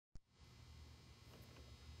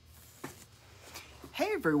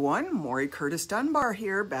Everyone, Maury Curtis Dunbar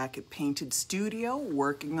here, back at Painted Studio,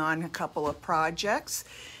 working on a couple of projects.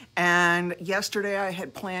 And yesterday I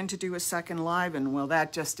had planned to do a second live, and well,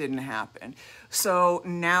 that just didn't happen. So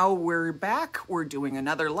now we're back, we're doing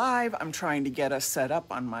another live. I'm trying to get us set up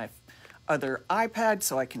on my other iPad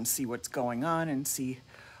so I can see what's going on and see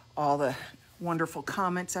all the wonderful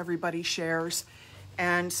comments everybody shares.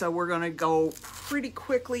 And so we're gonna go pretty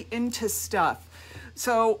quickly into stuff.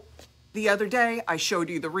 So the other day, I showed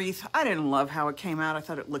you the wreath. I didn't love how it came out. I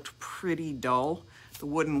thought it looked pretty dull, the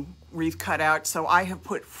wooden wreath cut out. So I have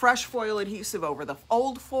put fresh foil adhesive over the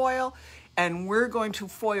old foil, and we're going to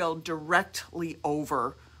foil directly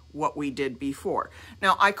over what we did before.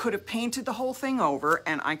 Now, I could have painted the whole thing over,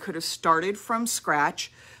 and I could have started from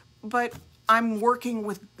scratch, but I'm working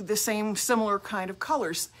with the same similar kind of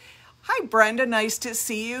colors. Hi, Brenda, nice to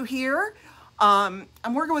see you here. I'm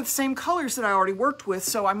working with the same colors that I already worked with,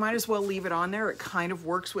 so I might as well leave it on there. It kind of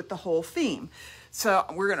works with the whole theme. So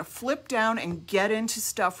we're gonna flip down and get into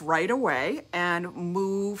stuff right away and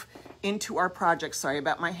move into our project. Sorry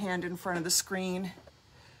about my hand in front of the screen.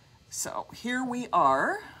 So here we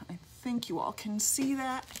are. I think you all can see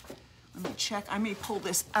that. Let me check. I may pull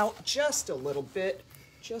this out just a little bit,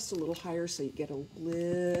 just a little higher so you get a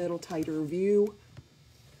little tighter view.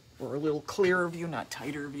 Or a little clearer view, not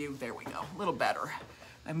tighter view. There we go, a little better.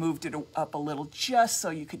 I moved it up a little just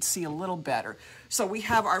so you could see a little better. So we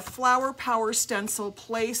have our Flower Power stencil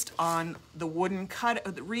placed on the wooden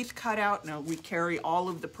the wreath cutout. Now we carry all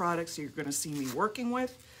of the products you're gonna see me working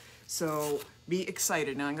with. So be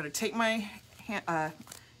excited. Now I'm gonna take my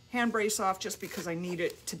hand brace off just because I need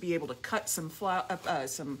it to be able to cut some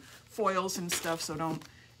foils and stuff, so don't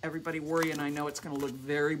everybody worry, and I know it's going to look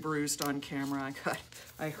very bruised on camera.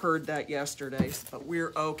 I heard that yesterday, but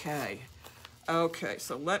we're okay. Okay,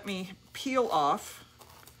 so let me peel off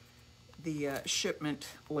the shipment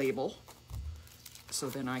label so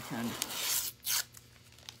then I can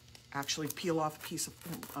actually peel off a piece of,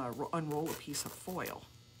 unroll a piece of foil.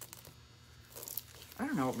 I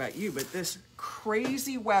don't know about you, but this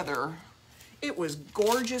crazy weather, it was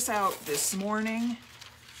gorgeous out this morning.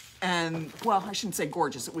 And, well, I shouldn't say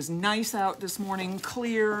gorgeous. It was nice out this morning,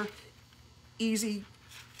 clear, easy,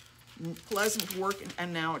 pleasant work,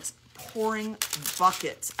 and now it's pouring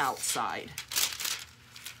buckets outside.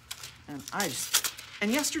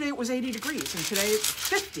 And yesterday it was 80 degrees, and today it's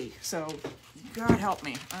 50, so God help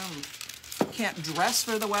me. Can't dress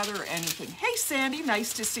for the weather or anything. Hey, Sandy,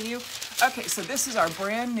 nice to see you. Okay, so this is our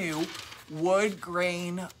brand new wood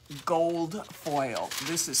grain gold foil.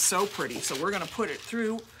 This is so pretty. So we're gonna put it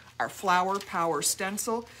through our Flower Power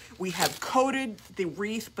stencil. We have coated the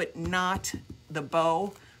wreath, but not the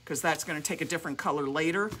bow, because that's going to take a different color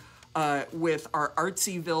later, with our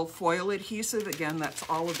Artsyville foil adhesive. Again, that's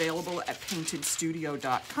all available at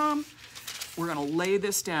paintedstudio.com. We're going to lay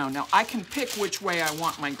this down. Now, I can pick which way I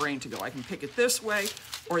want my grain to go. I can pick it this way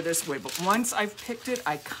or this way, but once I've picked it,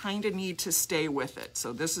 I kind of need to stay with it.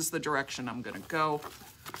 So this is the direction I'm going to go.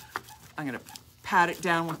 I'm going to pat it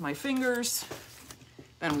down with my fingers.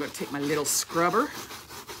 Then I'm going to take my little scrubber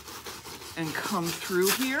and come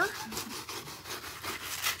through here.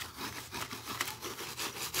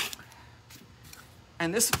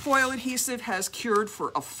 And this foil adhesive has cured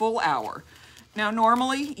for a full hour. Now,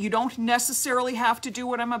 normally, you don't necessarily have to do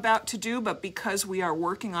what I'm about to do, but because we are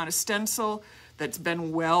working on a stencil that's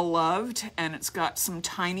been well loved and it's got some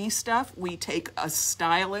tiny stuff, we take a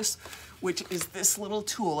stylus, which is this little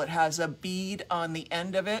tool. It has a bead on the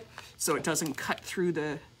end of it, so it doesn't cut through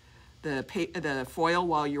the foil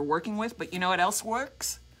while you're working with. But you know what else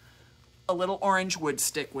works? A little orange wood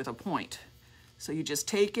stick with a point. So you just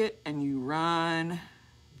take it and you run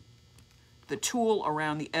the tool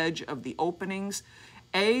around the edge of the openings.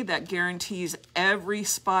 A, that guarantees every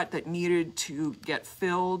spot that needed to get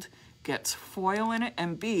filled gets foil in it.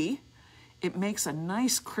 And B, it makes a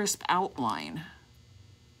nice crisp outline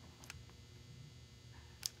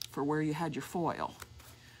for where you had your foil.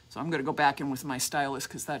 So I'm going to go back in with my stylus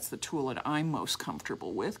because that's the tool that I'm most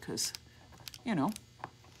comfortable with, because, you know,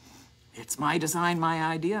 it's my design, my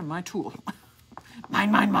idea, my tool.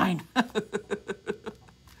 Mine, mine, mine.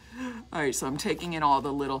 All right, so I'm taking in all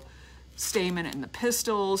the little stamen and the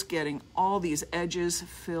pistils, getting all these edges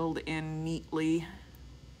filled in neatly.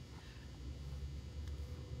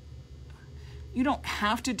 You don't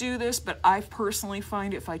have to do this, but I personally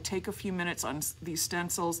find if I take a few minutes on these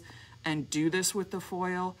stencils and do this with the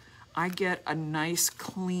foil, I get a nice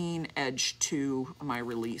clean edge to my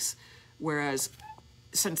release. Whereas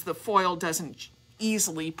since the foil doesn't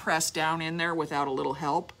easily press down in there without a little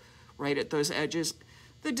help right at those edges,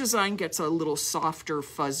 the design gets a little softer,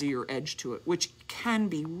 fuzzier edge to it, which can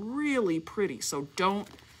be really pretty. So don't,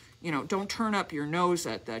 you know, don't turn up your nose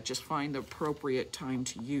at that. Just find the appropriate time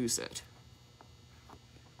to use it.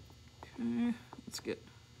 Okay, let's get,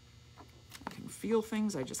 I can feel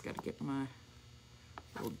things. I just got to get my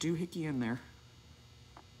little doohickey in there.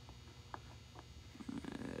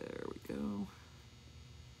 There we go.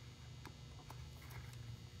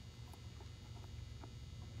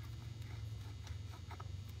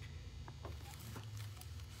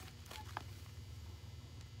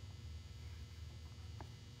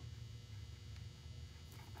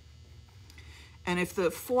 And if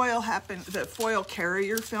the foil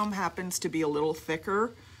carrier film happens to be a little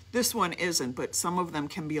thicker, this one isn't, but some of them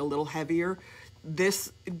can be a little heavier.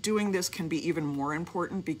 Doing this can be even more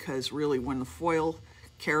important because really when the foil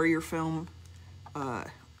carrier film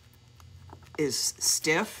is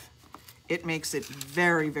stiff, it makes it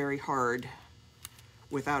very, very hard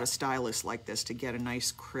without a stylus like this to get a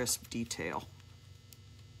nice crisp detail.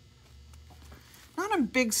 Not on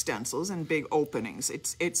big stencils and big openings,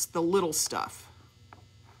 it's the little stuff.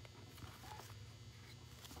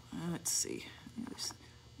 Let's see, there's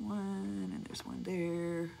one, and there's one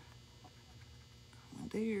there, one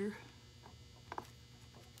there.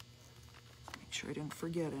 Make sure I didn't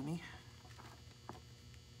forget any.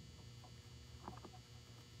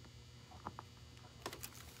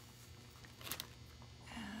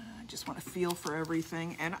 I just want to feel for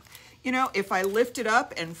everything. And, you know, if I lift it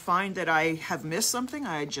up and find that I have missed something,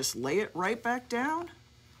 I just lay it right back down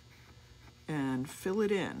and fill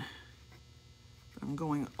it in. I'm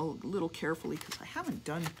going a little carefully because I haven't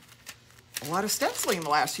done a lot of stenciling in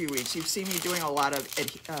the last few weeks. You've seen me doing a lot of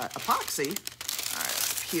epoxy. All right,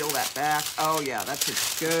 let's peel that back. Oh yeah, that's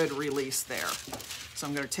a good release there. So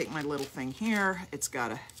I'm going to take my little thing here. It's got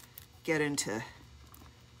to get into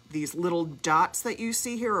these little dots that you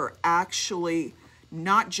see here are actually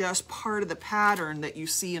not just part of the pattern that you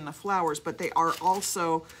see in the flowers, but they are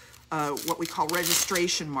also what we call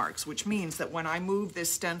registration marks, which means that when I move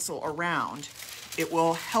this stencil around, it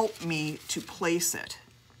will help me to place it.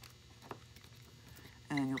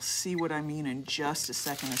 And you'll see what I mean in just a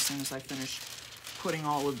second as soon as I finish putting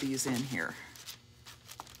all of these in here.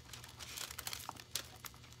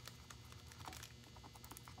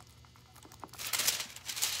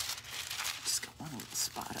 Just got one little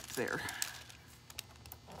spot up there.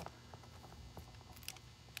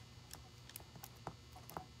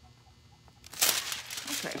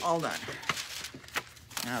 Okay, all done.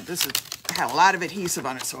 Now this had a lot of adhesive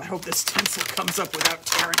on it, so I hope this stencil comes up without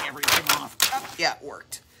tearing everything off. Oh, yeah, it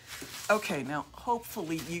worked. Okay, now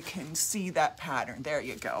hopefully you can see that pattern. There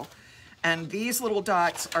you go. And these little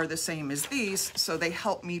dots are the same as these, so they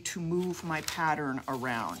help me to move my pattern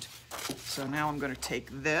around. So now I'm going to take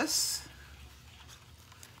this,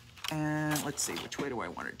 and let's see, which way do I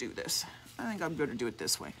want to do this? I think I'm going to do it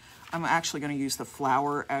this way. I'm actually going to use the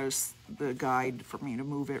flower as the guide for me to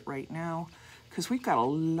move it right now, because we've got a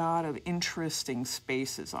lot of interesting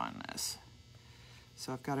spaces on this.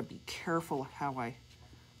 So I've got to be careful how I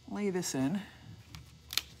lay this in.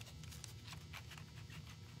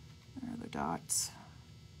 There are the dots.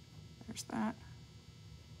 There's that.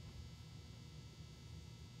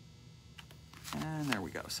 And there we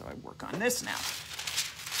go. So I work on this now.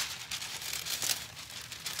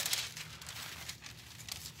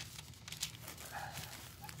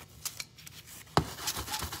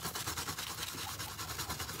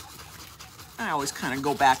 I always kind of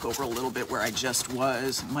go back over a little bit where I just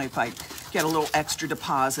was. If I get a little extra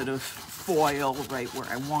deposit of foil right where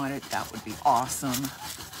I want it, that would be awesome.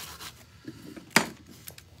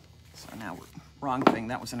 So now, wrong thing,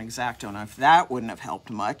 that was an X-Acto knife. That wouldn't have helped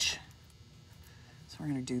much. So we're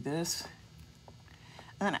going to do this.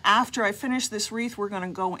 And then after I finish this wreath, we're going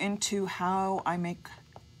to go into how I make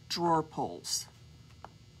drawer pulls.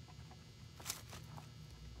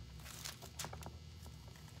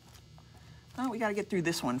 Oh, we got to get through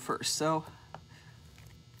this one first. So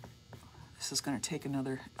this is going to take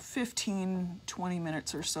another 15, 20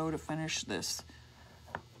 minutes or so to finish this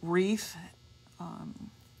wreath.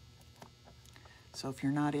 So if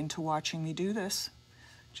you're not into watching me do this,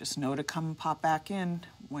 just know to come pop back in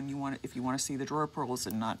when you want, if you want to see the drawer pulls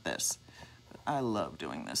and not this. But I love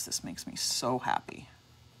doing this. This makes me so happy.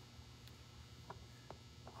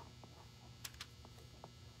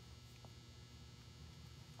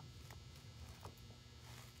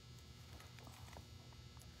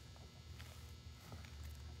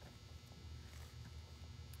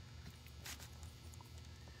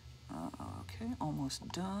 Okay, almost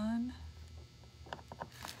done.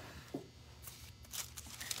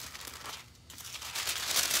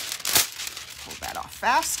 Pull that off.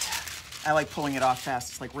 fast. I like pulling it off fast.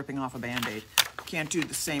 It's like ripping off a Band-Aid. Can't do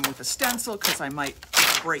the same with a stencil because I might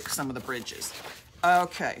break some of the bridges.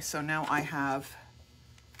 Okay, so now I have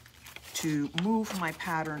to move my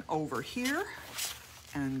pattern over here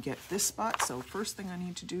and get this spot. So first thing I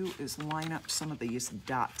need to do is line up some of these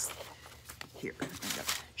dots here. I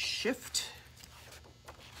got shift.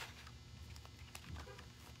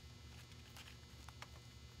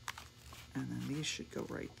 And then these should go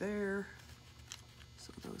right there.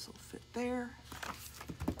 So those will fit there.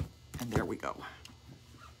 And there we go.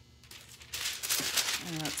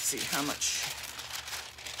 And let's see how much.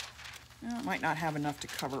 Well, I might not have enough to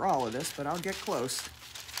cover all of this, but I'll get close.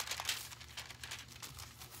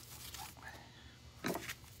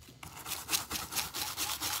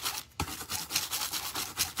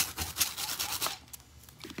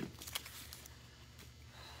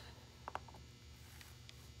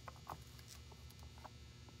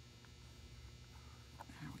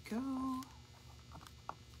 Go.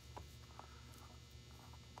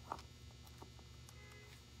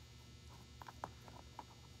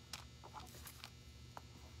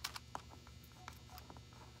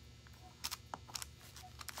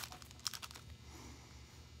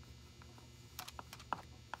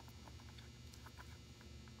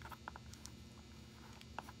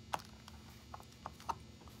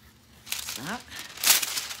 That.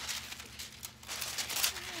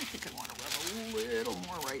 I think I want to rub a little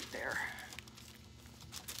more right there.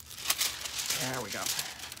 There we go.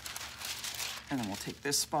 And then we'll take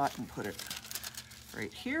this spot and put it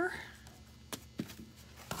right here.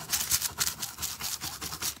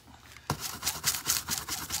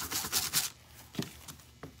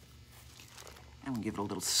 And we'll give it a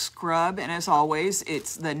little scrub. And as always,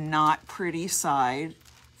 it's the not pretty side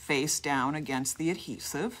face down against the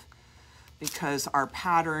adhesive, because our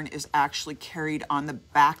pattern is actually carried on the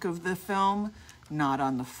back of the film, not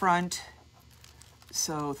on the front.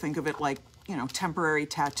 So think of it like, you know, temporary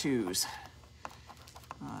tattoos.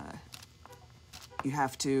 You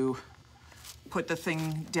have to put the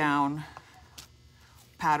thing down,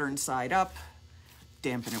 pattern side up,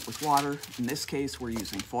 dampen it with water. In this case, we're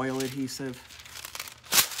using foil adhesive.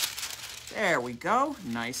 There we go,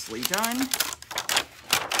 nicely done.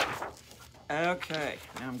 Okay,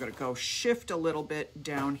 now I'm gonna go shift a little bit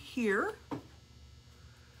down here.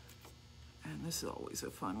 And this is always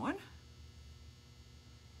a fun one,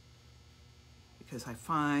 because I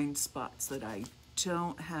find spots that I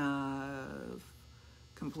don't have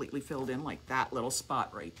completely filled in, like that little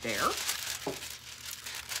spot right there.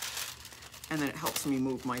 And then it helps me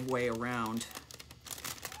move my way around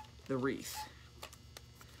the wreath.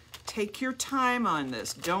 Take your time on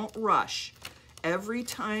this, don't rush. Every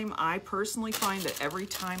time, I personally find that every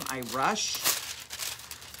time I rush,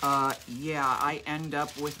 yeah, I end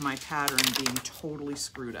up with my pattern being totally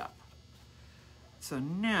screwed up. So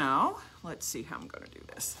now, let's see how I'm gonna do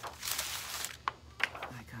this.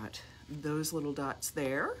 I got those little dots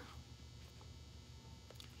there.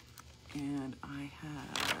 And I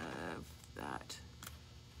have that.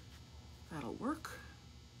 That'll work.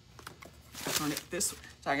 Turn it this way.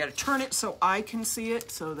 So I gotta turn it so I can see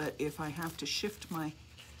it, so that if I have to shift my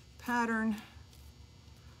pattern,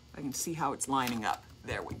 I can see how it's lining up.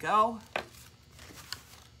 There we go.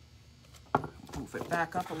 Move it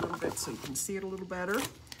back up a little bit so you can see it a little better.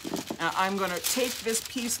 Now I'm gonna take this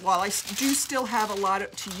piece, while I do still have a lot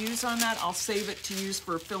to use on that, I'll save it to use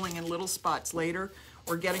for filling in little spots later,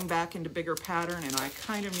 or getting back into bigger pattern, and I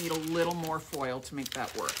kind of need a little more foil to make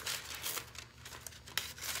that work.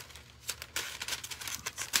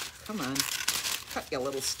 Come on, cut, you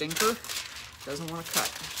little stinker. Doesn't want to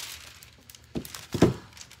cut.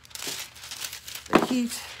 The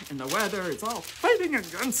heat and the weather is all fighting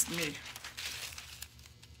against me.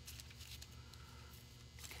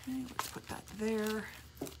 Okay, let's put that there.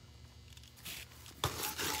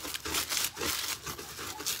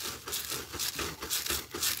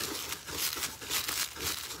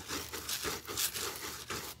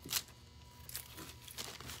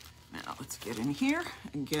 Now let's get in here.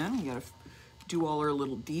 Again, we gotta do all our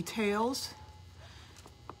little details.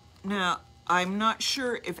 Now, I'm not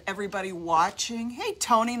sure if everybody watching, hey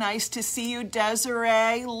Tony, nice to see you.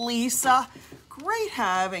 Desiree, Lisa, great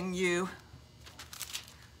having you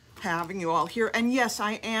all here. And yes,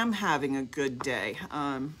 I am having a good day.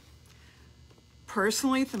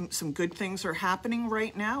 Personally, some good things are happening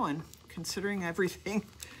right now, and considering everything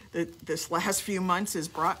that this last few months has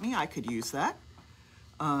brought me, I could use that.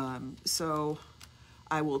 So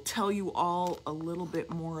I will tell you all a little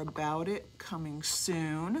bit more about it coming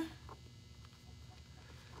soon.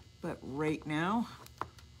 But right now,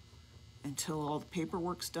 until all the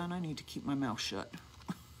paperwork's done, I need to keep my mouth shut.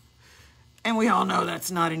 And we all know that's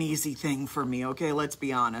not an easy thing for me, okay? Let's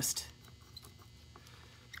be honest.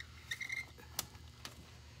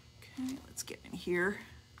 Okay, let's get in here.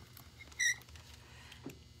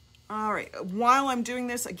 All right, while I'm doing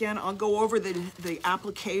this, again, I'll go over the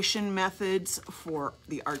application methods for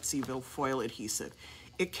the Artsyville foil adhesive.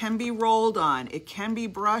 It can be rolled on, it can be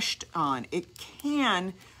brushed on, it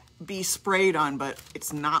can be sprayed on, but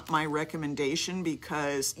it's not my recommendation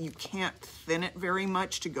because you can't thin it very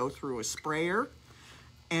much to go through a sprayer.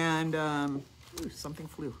 And, ooh, something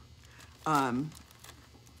flew.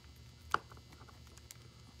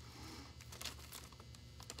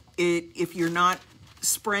 If you're not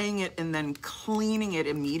spraying it and then cleaning it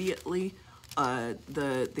immediately,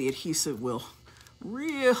 the adhesive will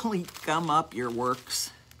really gum up your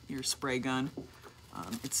works, your spray gun.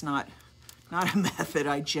 It's not a method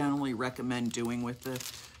I generally recommend doing with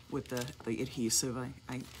the adhesive.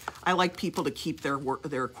 I like people to keep their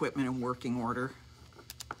equipment in working order.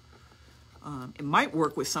 It might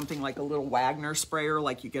work with something like a little Wagner sprayer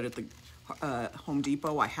like you get at the Home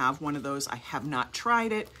Depot. I have one of those. I have not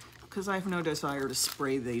tried it because I have no desire to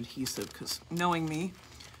spray the adhesive, because knowing me,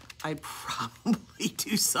 I'd probably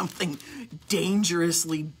do something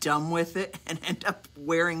dangerously dumb with it and end up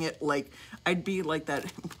wearing it like, I'd be like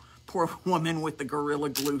that poor woman with the Gorilla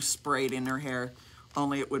Glue sprayed in her hair,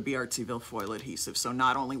 only it would be Artsyville foil adhesive. So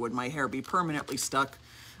not only would my hair be permanently stuck,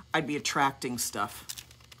 I'd be attracting stuff.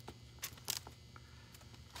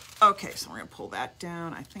 Okay, so we're gonna pull that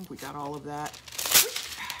down. I think we got all of that.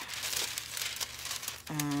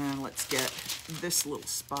 And let's get this little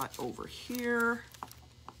spot over here.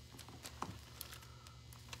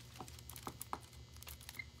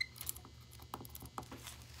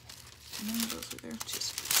 Those are there,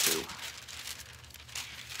 just two.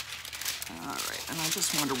 All right, and I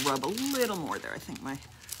just want to rub a little more there. I think my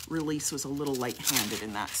release was a little light-handed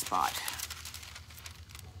in that spot.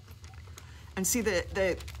 And see,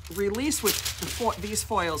 the release with these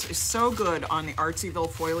foils is so good on the Artsyville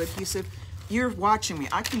foil adhesive. You're watching me.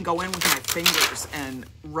 I can go in with my fingers and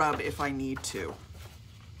rub if I need to.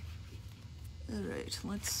 All right,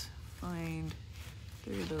 let's find,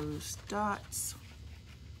 there are those dots.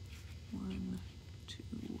 1, 2.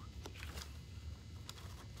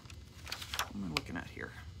 What am I looking at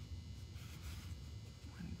here?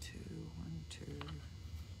 1, 2, 1, 2.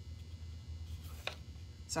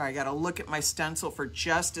 Sorry, I gotta look at my stencil for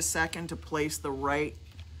just a second to place the right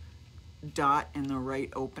dot in the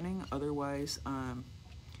right opening. Otherwise,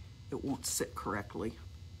 it won't sit correctly.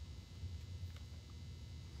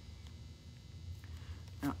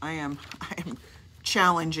 Now, I am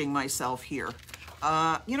challenging myself here.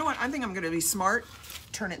 You know what? I think I'm going to be smart.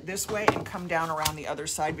 Turn it this way and come down around the other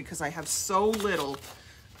side because I have so little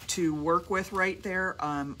to work with right there.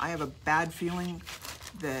 I have a bad feeling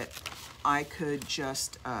that I could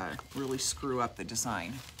just really screw up the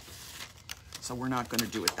design. So we're not going to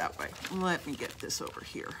do it that way. Let me get this over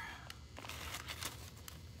here.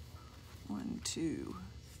 1, 2,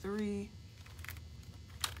 3.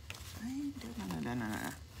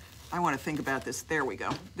 I want to think about this. There we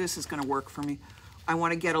go. This is going to work for me. I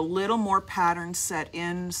want to get a little more pattern set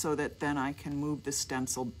in so that then I can move the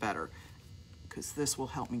stencil better, because this will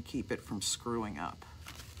help me keep it from screwing up.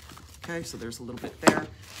 Okay, so there's a little bit there.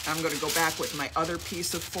 I'm going to go back with my other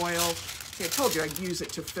piece of foil. See, I told you I'd use it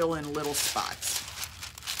to fill in little spots.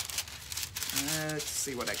 Let's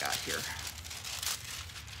see what I got here.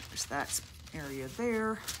 There's that area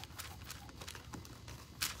there.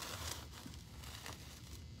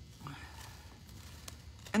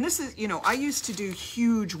 And this is, you know, I used to do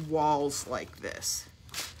huge walls like this.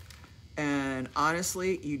 And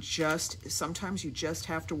honestly, sometimes you just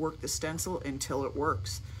have to work the stencil until it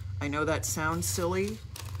works. I know that sounds silly,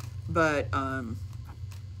 but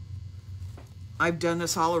I've done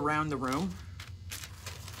this all around the room.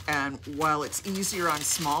 And while it's easier on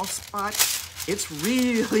small spots, it's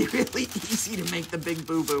really, really easy to make the big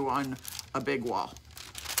boo-boo on a big wall.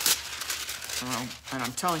 And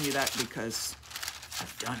I'm telling you that because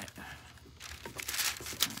I've done it.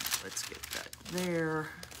 Let's get that there.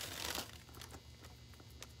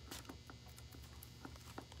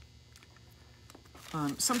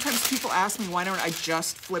 Sometimes people ask me, why don't I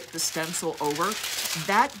just flip the stencil over?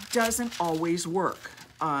 That doesn't always work.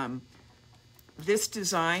 This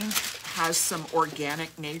design has some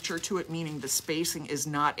organic nature to it, meaning the spacing is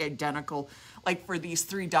not identical. Like for these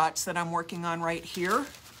 3 dots that I'm working on right here,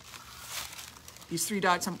 these 3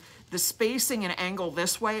 dots, the spacing and angle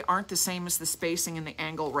this way aren't the same as the spacing and the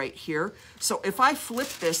angle right here. So if I flip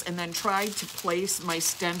this and then tried to place my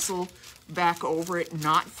stencil back over it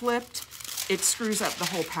not flipped, it screws up the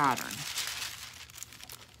whole pattern.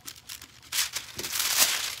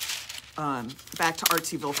 back to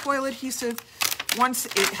Artsyville foil adhesive. Once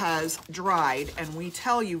it has dried, and we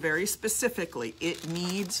tell you very specifically, it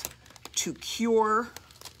needs to cure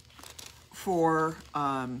for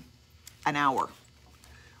an hour.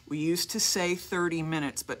 We used to say 30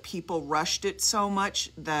 minutes, but people rushed it so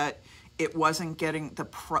much that it wasn't getting the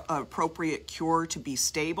appropriate cure to be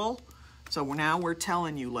stable. So now we're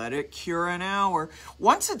telling you, let it cure an hour.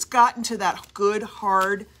 Once it's gotten to that good,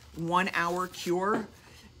 hard 1 hour cure,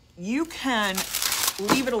 you can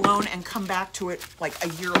leave it alone and come back to it like a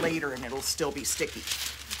year later and it'll still be sticky.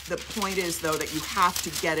 The point is, though, that you have to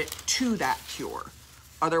get it to that cure.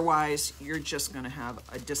 Otherwise, you're just going to have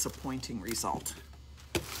a disappointing result.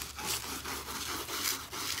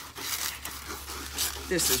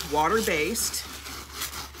 This is water-based.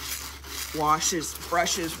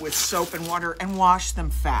 Brushes with soap and water, and wash them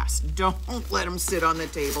fast. Don't let them sit on the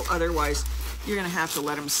table. Otherwise, you're going to have to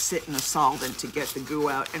let them sit in a solvent to get the goo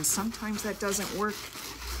out. And sometimes that doesn't work.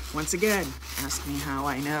 Once again, ask me how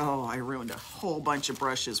I know. I ruined a whole bunch of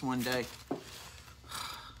brushes one day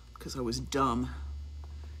because I was dumb.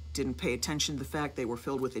 Didn't pay attention to the fact they were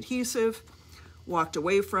filled with adhesive. Walked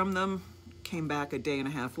away from them. Came back a day and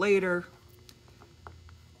a half later.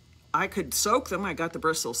 I could soak them. I got the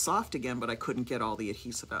bristles soft again, but I couldn't get all the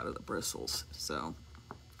adhesive out of the bristles. So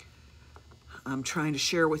I'm trying to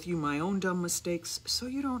share with you my own dumb mistakes so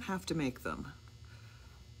you don't have to make them.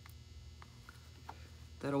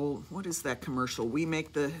 That old, what is that commercial? We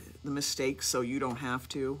make the mistakes so you don't have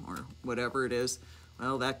to, or whatever it is.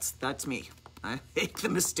 Well, that's me. I make the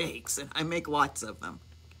mistakes, and I make lots of them.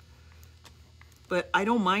 But I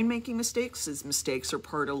don't mind making mistakes, as mistakes are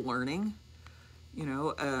part of learning. You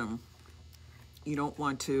know, you don't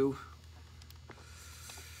want to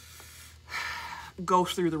go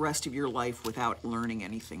through the rest of your life without learning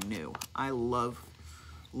anything new. I love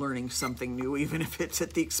learning something new, even if it's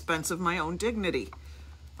at the expense of my own dignity,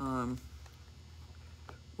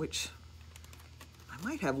 which I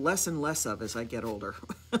might have less and less of as I get older.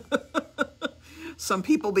 Some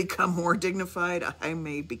people become more dignified. I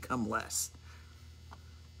may become less.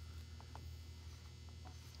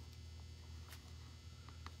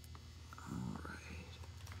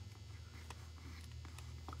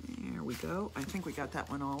 Go. I think we got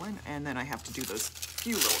that one all in, and then I have to do those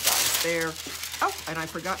few little dots there. Oh, and I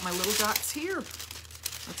forgot my little dots here.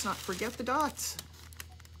 Let's not forget the dots,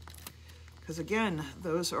 because again,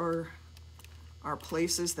 those are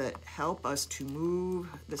places that help us to move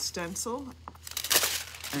the stencil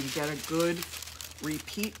and get a good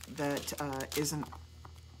repeat that isn't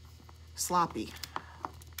sloppy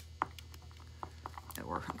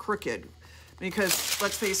or crooked. Because,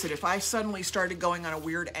 let's face it, if I suddenly started going on a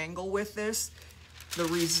weird angle with this, the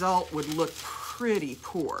result would look pretty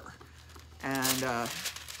poor. And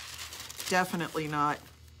definitely not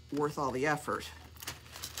worth all the effort.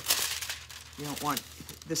 You don't want,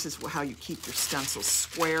 this is how you keep your stencils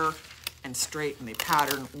square and straight and the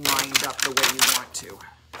pattern lined up the way you want to.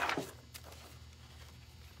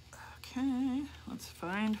 Okay, let's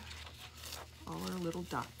find all our little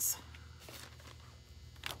dots.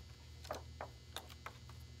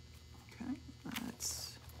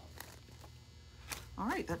 All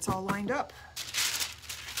right, that's all lined up.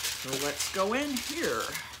 So let's go in here.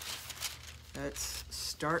 Let's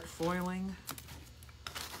start foiling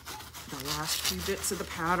the last few bits of the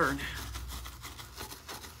pattern.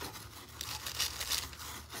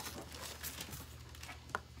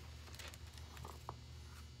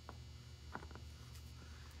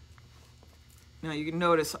 Now you can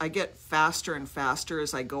notice I get faster and faster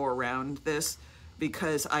as I go around this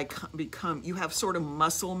because you have sort of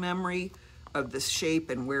muscle memory of the shape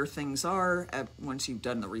and where things are once you've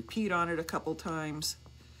done the repeat on it a couple times,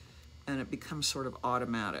 and it becomes sort of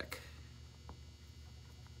automatic.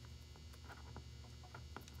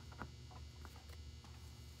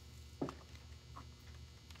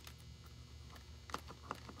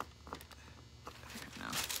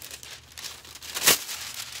 Now,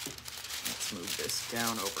 let's move this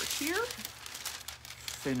down over here,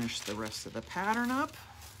 finish the rest of the pattern up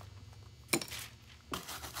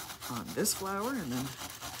on this flower, and then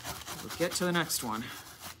we'll get to the next one.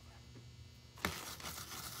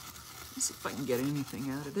 Let's see if I can get anything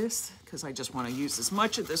out of this, because I just want to use as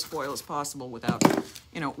much of this foil as possible without,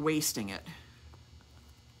 you know, wasting it.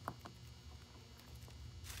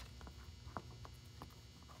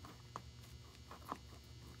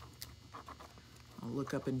 I'll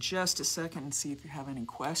look up in just a second and see if you have any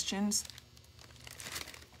questions.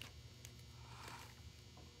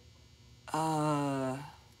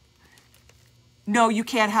 No, you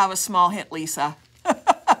can't have a small hint, Lisa.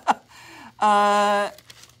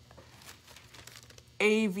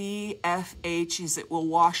 AVFH is it will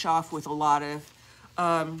wash off with a lot of,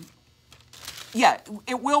 yeah,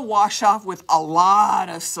 it will wash off with a lot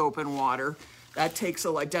of soap and water. That takes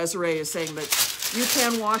a lot. Desiree is saying that you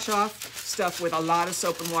can wash off stuff with a lot of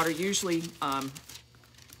soap and water. Usually, I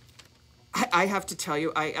have to tell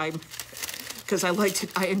you, because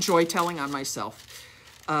I enjoy telling on myself.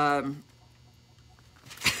 I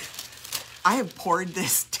have poured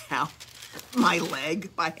this down my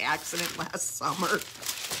leg by accident last summer.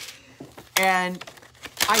 And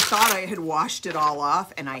I thought I had washed it all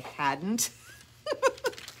off, and I hadn't.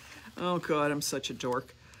 Oh, God, I'm such a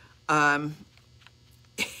dork. And,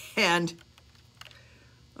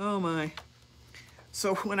 oh, my.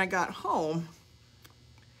 So when I got home,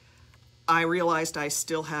 I realized I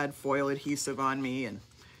still had foil adhesive on me, and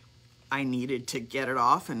I needed to get it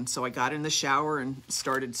off, and so I got in the shower and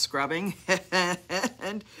started scrubbing,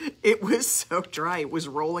 and it was so dry. It was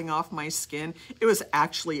rolling off my skin. It was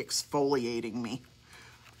actually exfoliating me.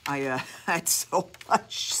 I had so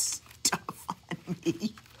much stuff on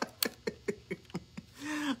me.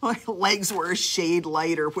 My legs were a shade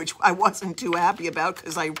lighter, which I wasn't too happy about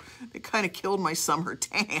because it kind of killed my summer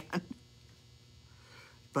tan.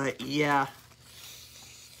 But yeah,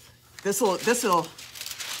 this'll be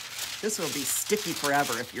sticky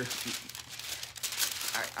forever if you're...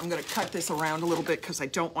 All right, I'm gonna cut this around a little bit because I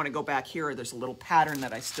don't want to go back here. There's a little pattern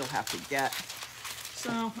that I still have to get. So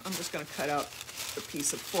I'm just gonna cut out the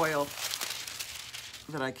piece of foil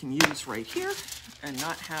that I can use right here and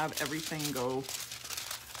not have everything go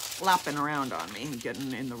flapping around on me and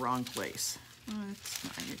getting in the wrong place.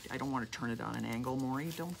 I don't want to turn it on an angle, Maury.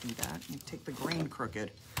 Don't do that. You take the grain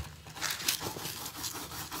crooked.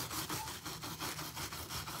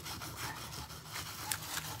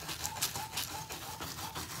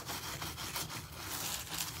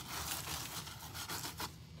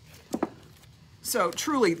 So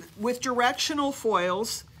truly, with directional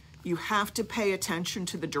foils, you have to pay attention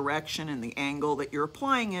to the direction and the angle that you're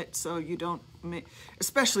applying it so you don't,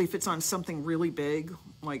 especially if it's on something really big,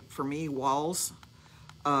 like for me, walls.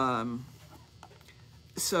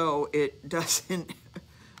 So it doesn't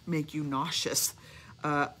make you nauseous.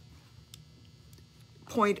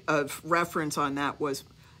 Point of reference on that was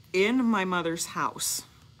in my mother's house.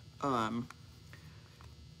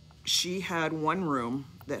 She had one room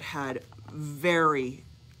that had very,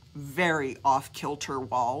 very off-kilter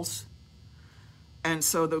walls. And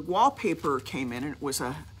so the wallpaper came in and it was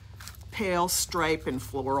a pale stripe and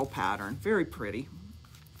floral pattern. Very pretty,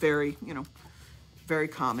 very, you know, very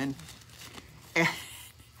common. And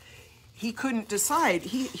he couldn't decide.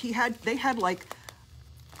 They had like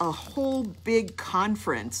a whole big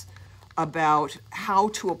conference about how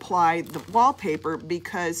to apply the wallpaper,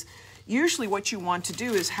 because usually what you want to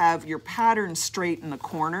do is have your pattern straight in the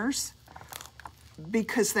corners,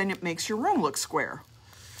 because then it makes your room look square.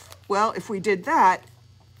 Well, if we did that,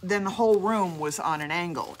 then the whole room was on an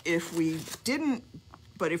angle. If we didn't,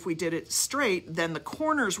 but if we did it straight, then the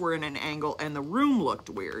corners were in an angle and the room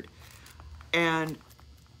looked weird. And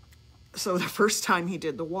so the first time he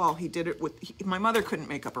did the wall, he did it with, my mother couldn't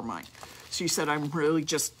make up her mind. She said, I'm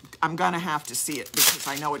gonna have to see it because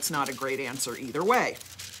I know it's not a great answer either way.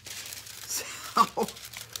 So,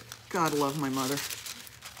 God love my mother.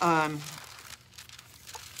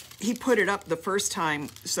 He put it up the first time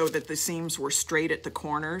so that the seams were straight at the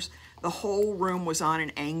corners. The whole room was on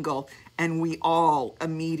an angle, and we all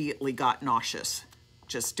immediately got nauseous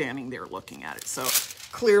just standing there looking at it. So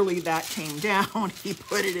clearly that came down. He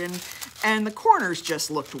put it in, and the corners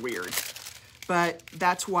just looked weird. But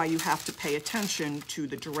that's why you have to pay attention to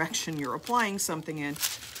the direction you're applying something in,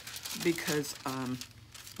 because,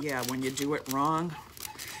 yeah, when you do it wrong,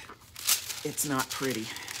 it's not pretty.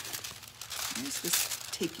 Why is this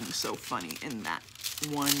taking so funny in that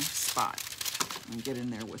one spot? Let me get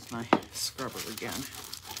in there with my scrubber again.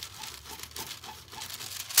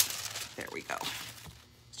 There we go.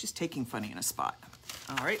 It's just taking funny in a spot.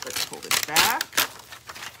 All right, let's pull this back.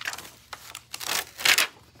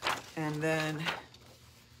 And then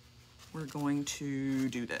we're going to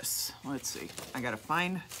do this. Let's see. I gotta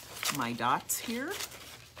find my dots here.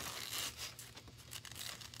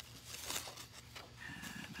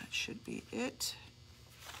 And that should be it.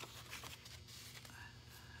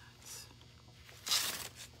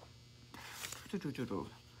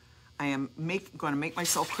 I am going to make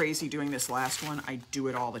myself crazy doing this last one. I do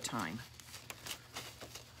it all the time.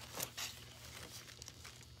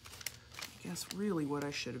 I guess really what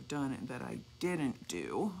I should have done and that I didn't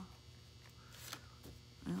do.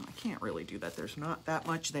 Well, I can't really do that. There's not that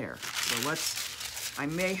much there. So I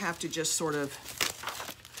may have to just sort of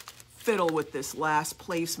fiddle with this last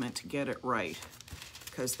placement to get it right.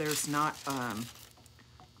 because there's not a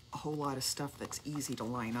whole lot of stuff that's easy to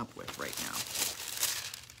line up with right now.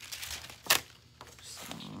 So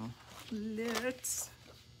let's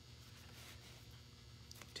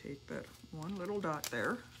take that one little dot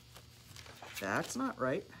there. That's not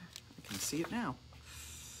right. I can see it now.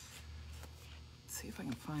 Let's see if I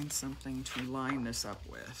can find something to line this up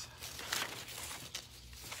with.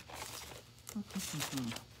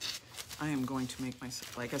 I am going to make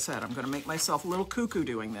myself, like I said, I'm going to make myself a little cuckoo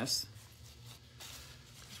doing this.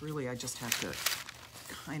 Because really, I just have to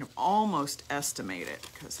kind of almost estimate it,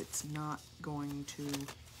 because it's not going to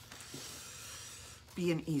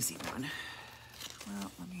be an easy one.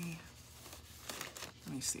 Well, let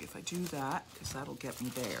me see if I do that, because that'll get me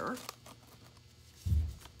there.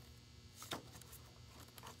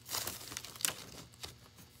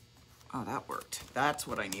 Oh, that worked. That's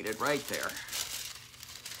what I needed right there.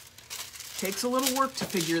 Takes a little work to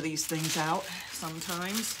figure these things out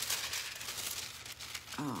sometimes.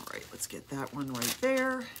 All right, let's get that one right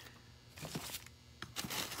there.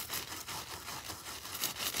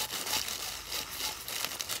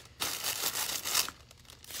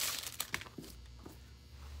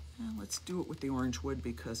 And let's do it with the orange wood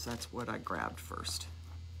because that's what I grabbed first.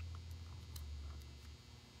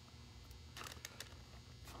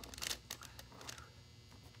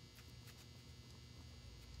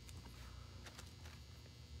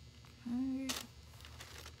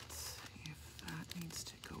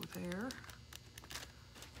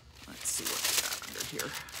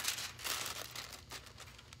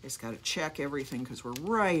 Just got to check everything because we're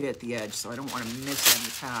right at the edge, so I don't want to miss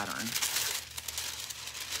any pattern.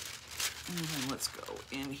 And then let's go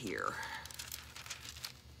in here.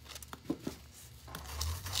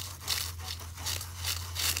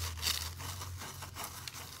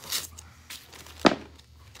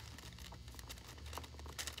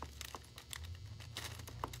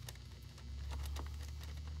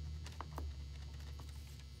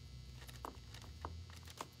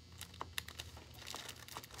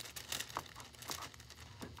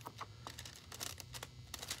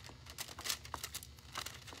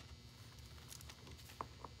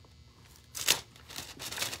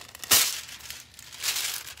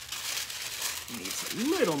 Needs a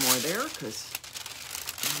little more there because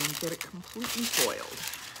I'm going to get it completely foiled.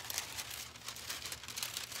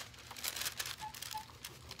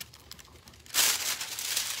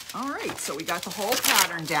 All right, so we got the whole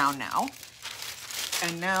pattern down now.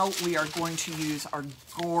 And now we are going to use our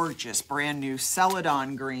gorgeous brand new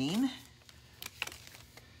Celadon green.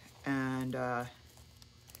 And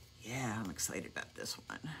yeah, I'm excited about this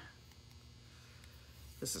one.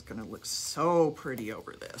 This is going to look so pretty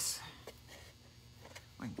over this.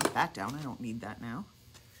 I can put that down. I don't need that now.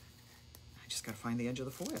 I just got to find the edge of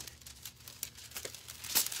the foil.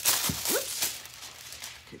 Whoops.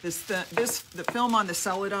 Okay, the film on the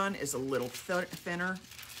Celadon is a little thinner.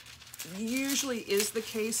 Usually is the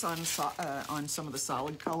case on some of the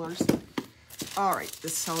solid colors. All right,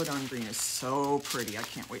 this Celadon green is so pretty. I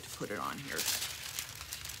can't wait to put it on here.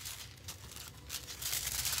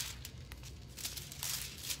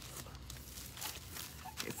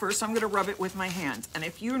 First, I'm going to rub it with my hands. And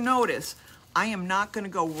if you notice, I am not going to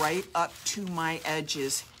go right up to my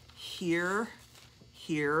edges here,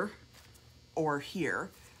 here, or here,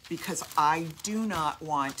 because I do not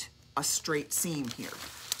want a straight seam here.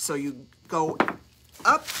 So you go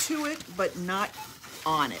up to it, but not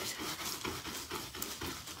on it.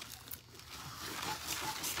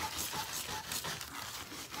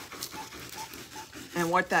 And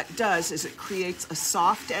what that does is it creates a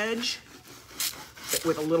soft edge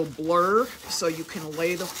with a little blur, so you can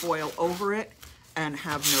lay the foil over it and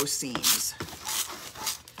have no seams.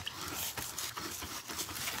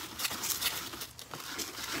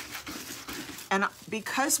 And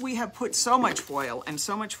because we have put so much foil and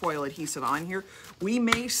so much foil adhesive on here, we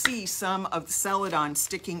may see some of the Celadon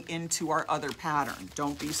sticking into our other pattern.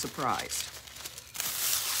 Don't be surprised.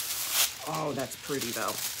 Oh, that's pretty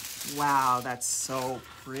though. Wow, that's so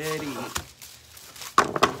pretty.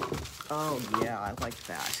 Oh yeah, I like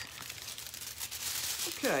that.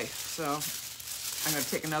 Okay, so I'm gonna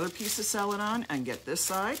take another piece of Celadon and get this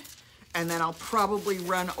side, and then I'll probably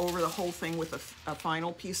run over the whole thing with a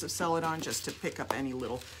final piece of Celadon just to pick up any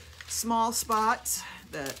little small spots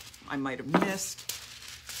that I might have missed.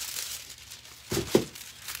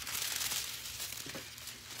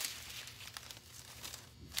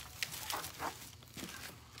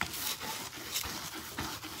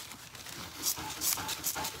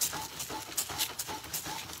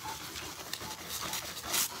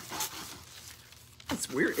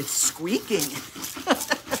 Weird, it's squeaking.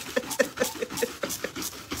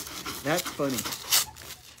 That's funny.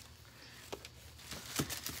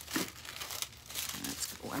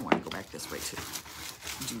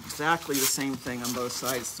 exactly the same thing on both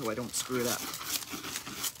sides so I don't screw it up. Oh,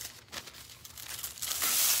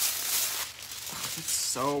 it's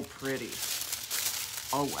so pretty.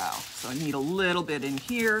 Oh wow, so I need a little bit in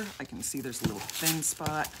here. I can see there's a little thin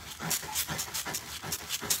spot.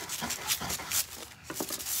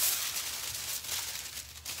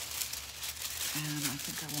 And I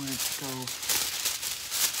think I wanted to go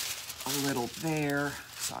a little there.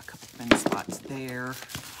 Saw a couple thin spots there.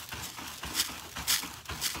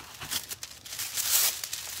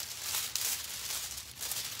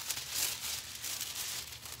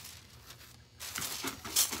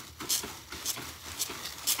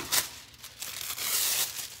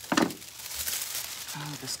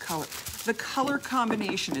 Oh, this color. The color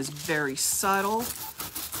combination is very subtle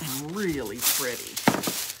and really pretty.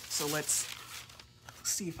 So let's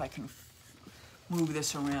see if I can move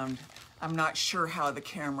this around. I'm not sure how the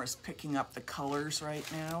camera's picking up the colors right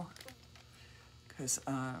now, because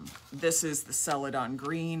this is the Celadon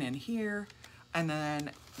green in here, and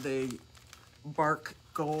then the bark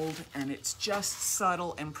gold, and it's just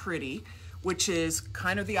subtle and pretty, which is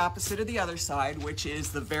kind of the opposite of the other side, which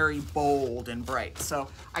is the very bold and bright. So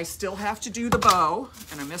I still have to do the bow,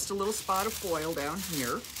 and I missed a little spot of foil down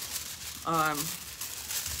here.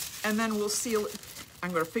 And then we'll seal it. I'm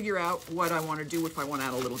going to figure out what I want to do, if I want to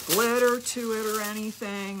add a little glitter to it or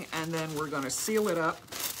anything, and then we're going to seal it up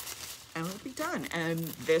and it'll be done. And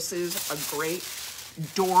this is a great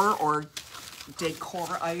door or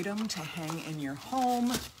decor item to hang in your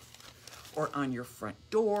home or on your front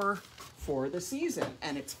door for the season,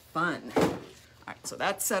 and it's fun. All right, so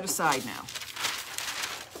that's set aside now.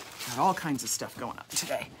 Got all kinds of stuff going on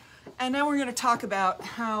today. And now we're going to talk about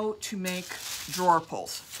how to make drawer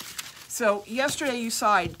pulls. So yesterday you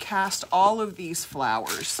saw I'd cast all of these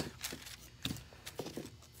flowers.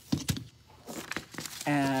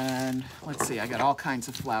 And let's see, I got all kinds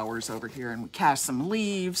of flowers over here, and we cast some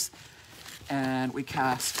leaves, and we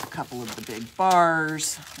cast a couple of the big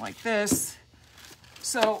bars like this.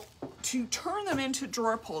 So to turn them into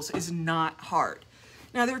drawer pulls is not hard.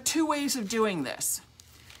 Now there are two ways of doing this.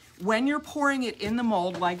 When you're pouring it in the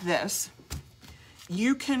mold like this,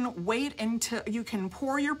 you can wait until, you can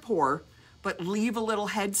pour your pour, but leave a little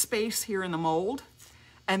head space here in the mold,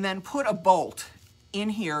 and then put a bolt in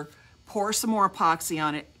here, pour some more epoxy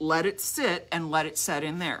on it, let it sit, and let it set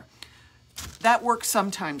in there. That works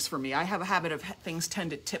sometimes for me. I have a habit of things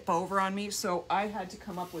tend to tip over on me, so I had to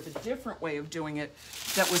come up with a different way of doing it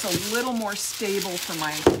that was a little more stable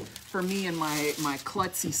for me and my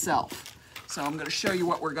klutzy self. So I'm going to show you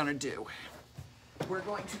what we're going to do. We're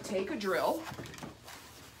going to take a drill.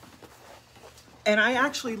 And I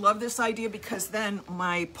actually love this idea because then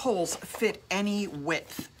my pulls fit any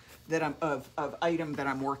width that of item that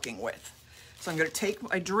I'm working with. So I'm going to take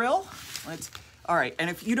my drill. All right, and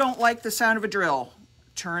if you don't like the sound of a drill,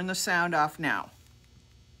 turn the sound off now.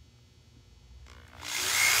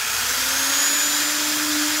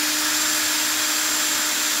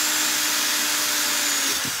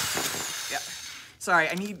 Yeah. Sorry,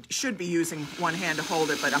 I should be using one hand to hold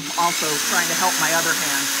it, but I'm also trying to help my other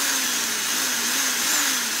hand.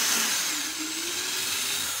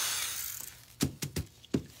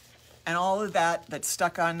 And all of that that's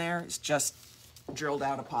stuck on there is just drilled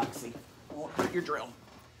out epoxy. Won't hurt your drill.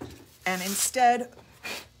 And instead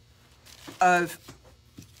of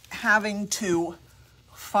having to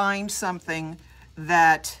find something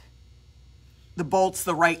that the bolt's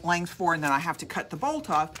the right length for and then I have to cut the bolt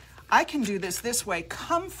off, I can do this way,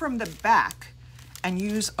 come from the back and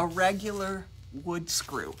use a regular wood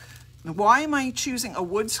screw. Now, why am I choosing a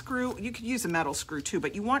wood screw? You could use a metal screw too,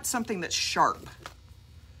 but you want something that's sharp,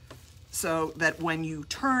 so that when you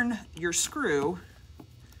turn your screw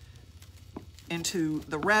into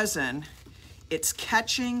the resin, it's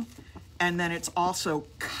catching and then it's also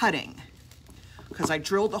cutting. Because I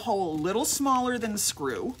drilled the hole a little smaller than the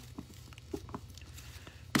screw.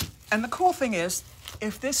 And the cool thing is,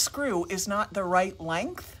 if this screw is not the right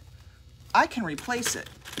length, I can replace it.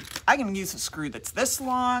 I can use a screw that's this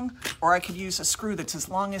long, or I could use a screw that's as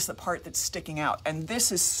long as the part that's sticking out. And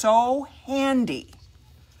this is so handy.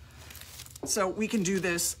 So we can do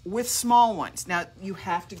this with small ones. Now you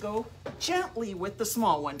have to go gently with the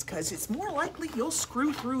small ones because it's more likely you'll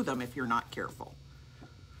screw through them if you're not careful.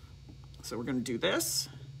 So we're going to do this.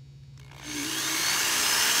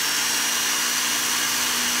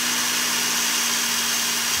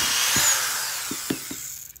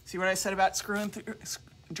 See what I said about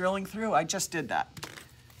drilling through? I just did that.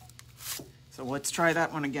 So let's try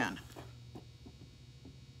that one again.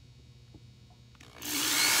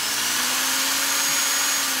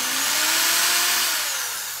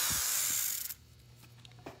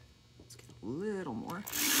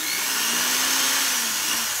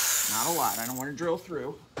 want to drill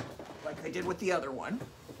through like I did with the other one.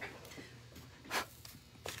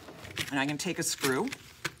 And I'm going to take a screw.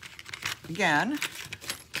 Again.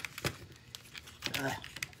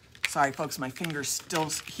 Sorry, folks, my finger's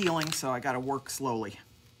still healing, so I got to work slowly.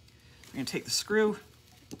 I'm going to take the screw,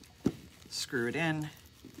 screw it in.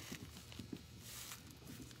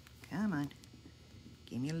 Come on.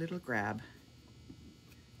 Give me a little grab.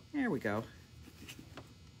 There we go.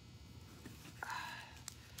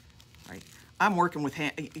 Right. I'm working with,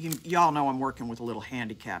 y'all know I'm working with a little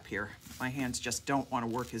handicap here. My hands just don't want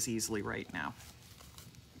to work as easily right now.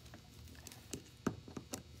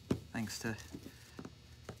 Thanks to,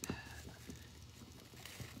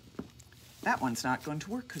 that one's not going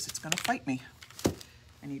to work because it's going to fight me.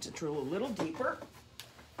 I need to drill a little deeper.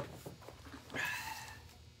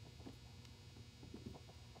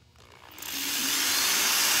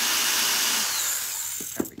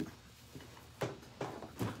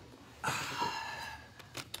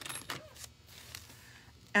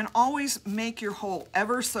 And always make your hole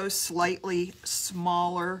ever so slightly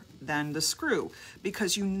smaller than the screw,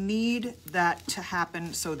 because you need that to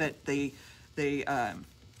happen so that the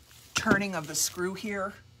turning of the screw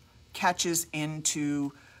here catches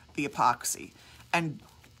into the epoxy. And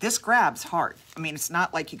this grabs hard. I mean, it's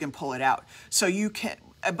not like you can pull it out. So you can,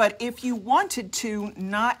 but if you wanted to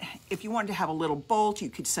if you wanted to have a little bolt, you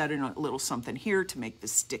could set in a little something here to make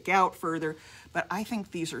this stick out further. But I think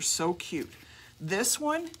these are so cute. This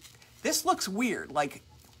one, this looks weird. Like,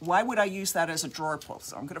 why would I use that as a drawer pull?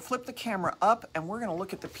 So I'm gonna flip the camera up and we're gonna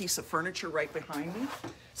look at the piece of furniture right behind me.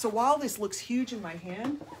 So while this looks huge in my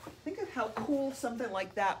hand, think of how cool something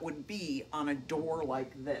like that would be on a door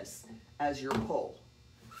like this as your pull.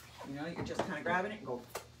 You know, you're just kind of grabbing it and go.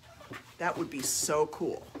 That would be so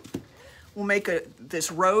cool. We'll make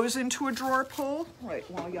this rose into a drawer pull right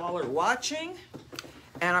while y'all are watching.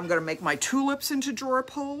 And I'm gonna make my tulips into drawer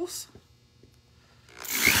pulls.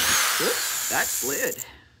 Oops, that slid.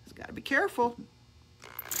 Just gotta be careful.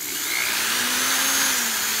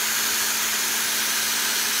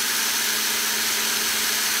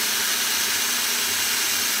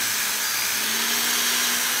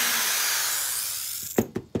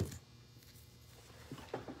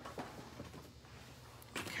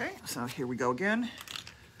 Okay, so here we go again.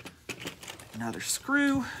 Another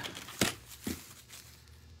screw.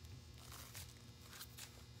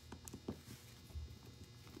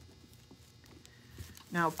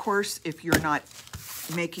 Now, of course, if you're not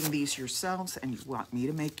making these yourselves and you want me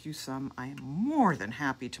to make you some, I am more than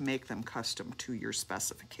happy to make them custom to your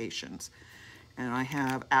specifications. And I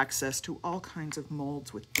have access to all kinds of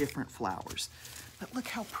molds with different flowers. But look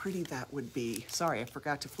how pretty that would be. Sorry, I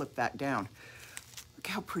forgot to flip that down. Look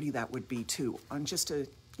how pretty that would be too on just a,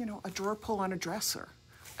 you know, a drawer pull on a dresser.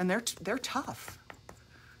 And they're tough.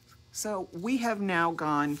 So we have now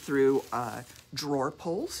gone through drawer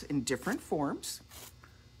pulls in different forms.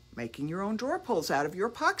 Making your own drawer pulls out of your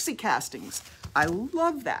epoxy castings. I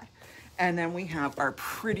love that. And then we have our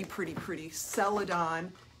pretty, pretty, pretty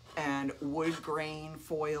Celadon and wood grain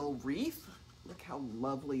foil wreath. Look how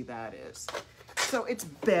lovely that is. So it's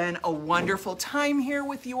been a wonderful time here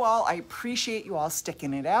with you all. I appreciate you all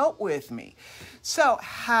sticking it out with me. So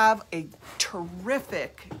have a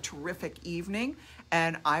terrific, terrific evening,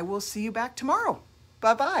 and I will see you back tomorrow.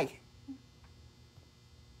 Bye-bye.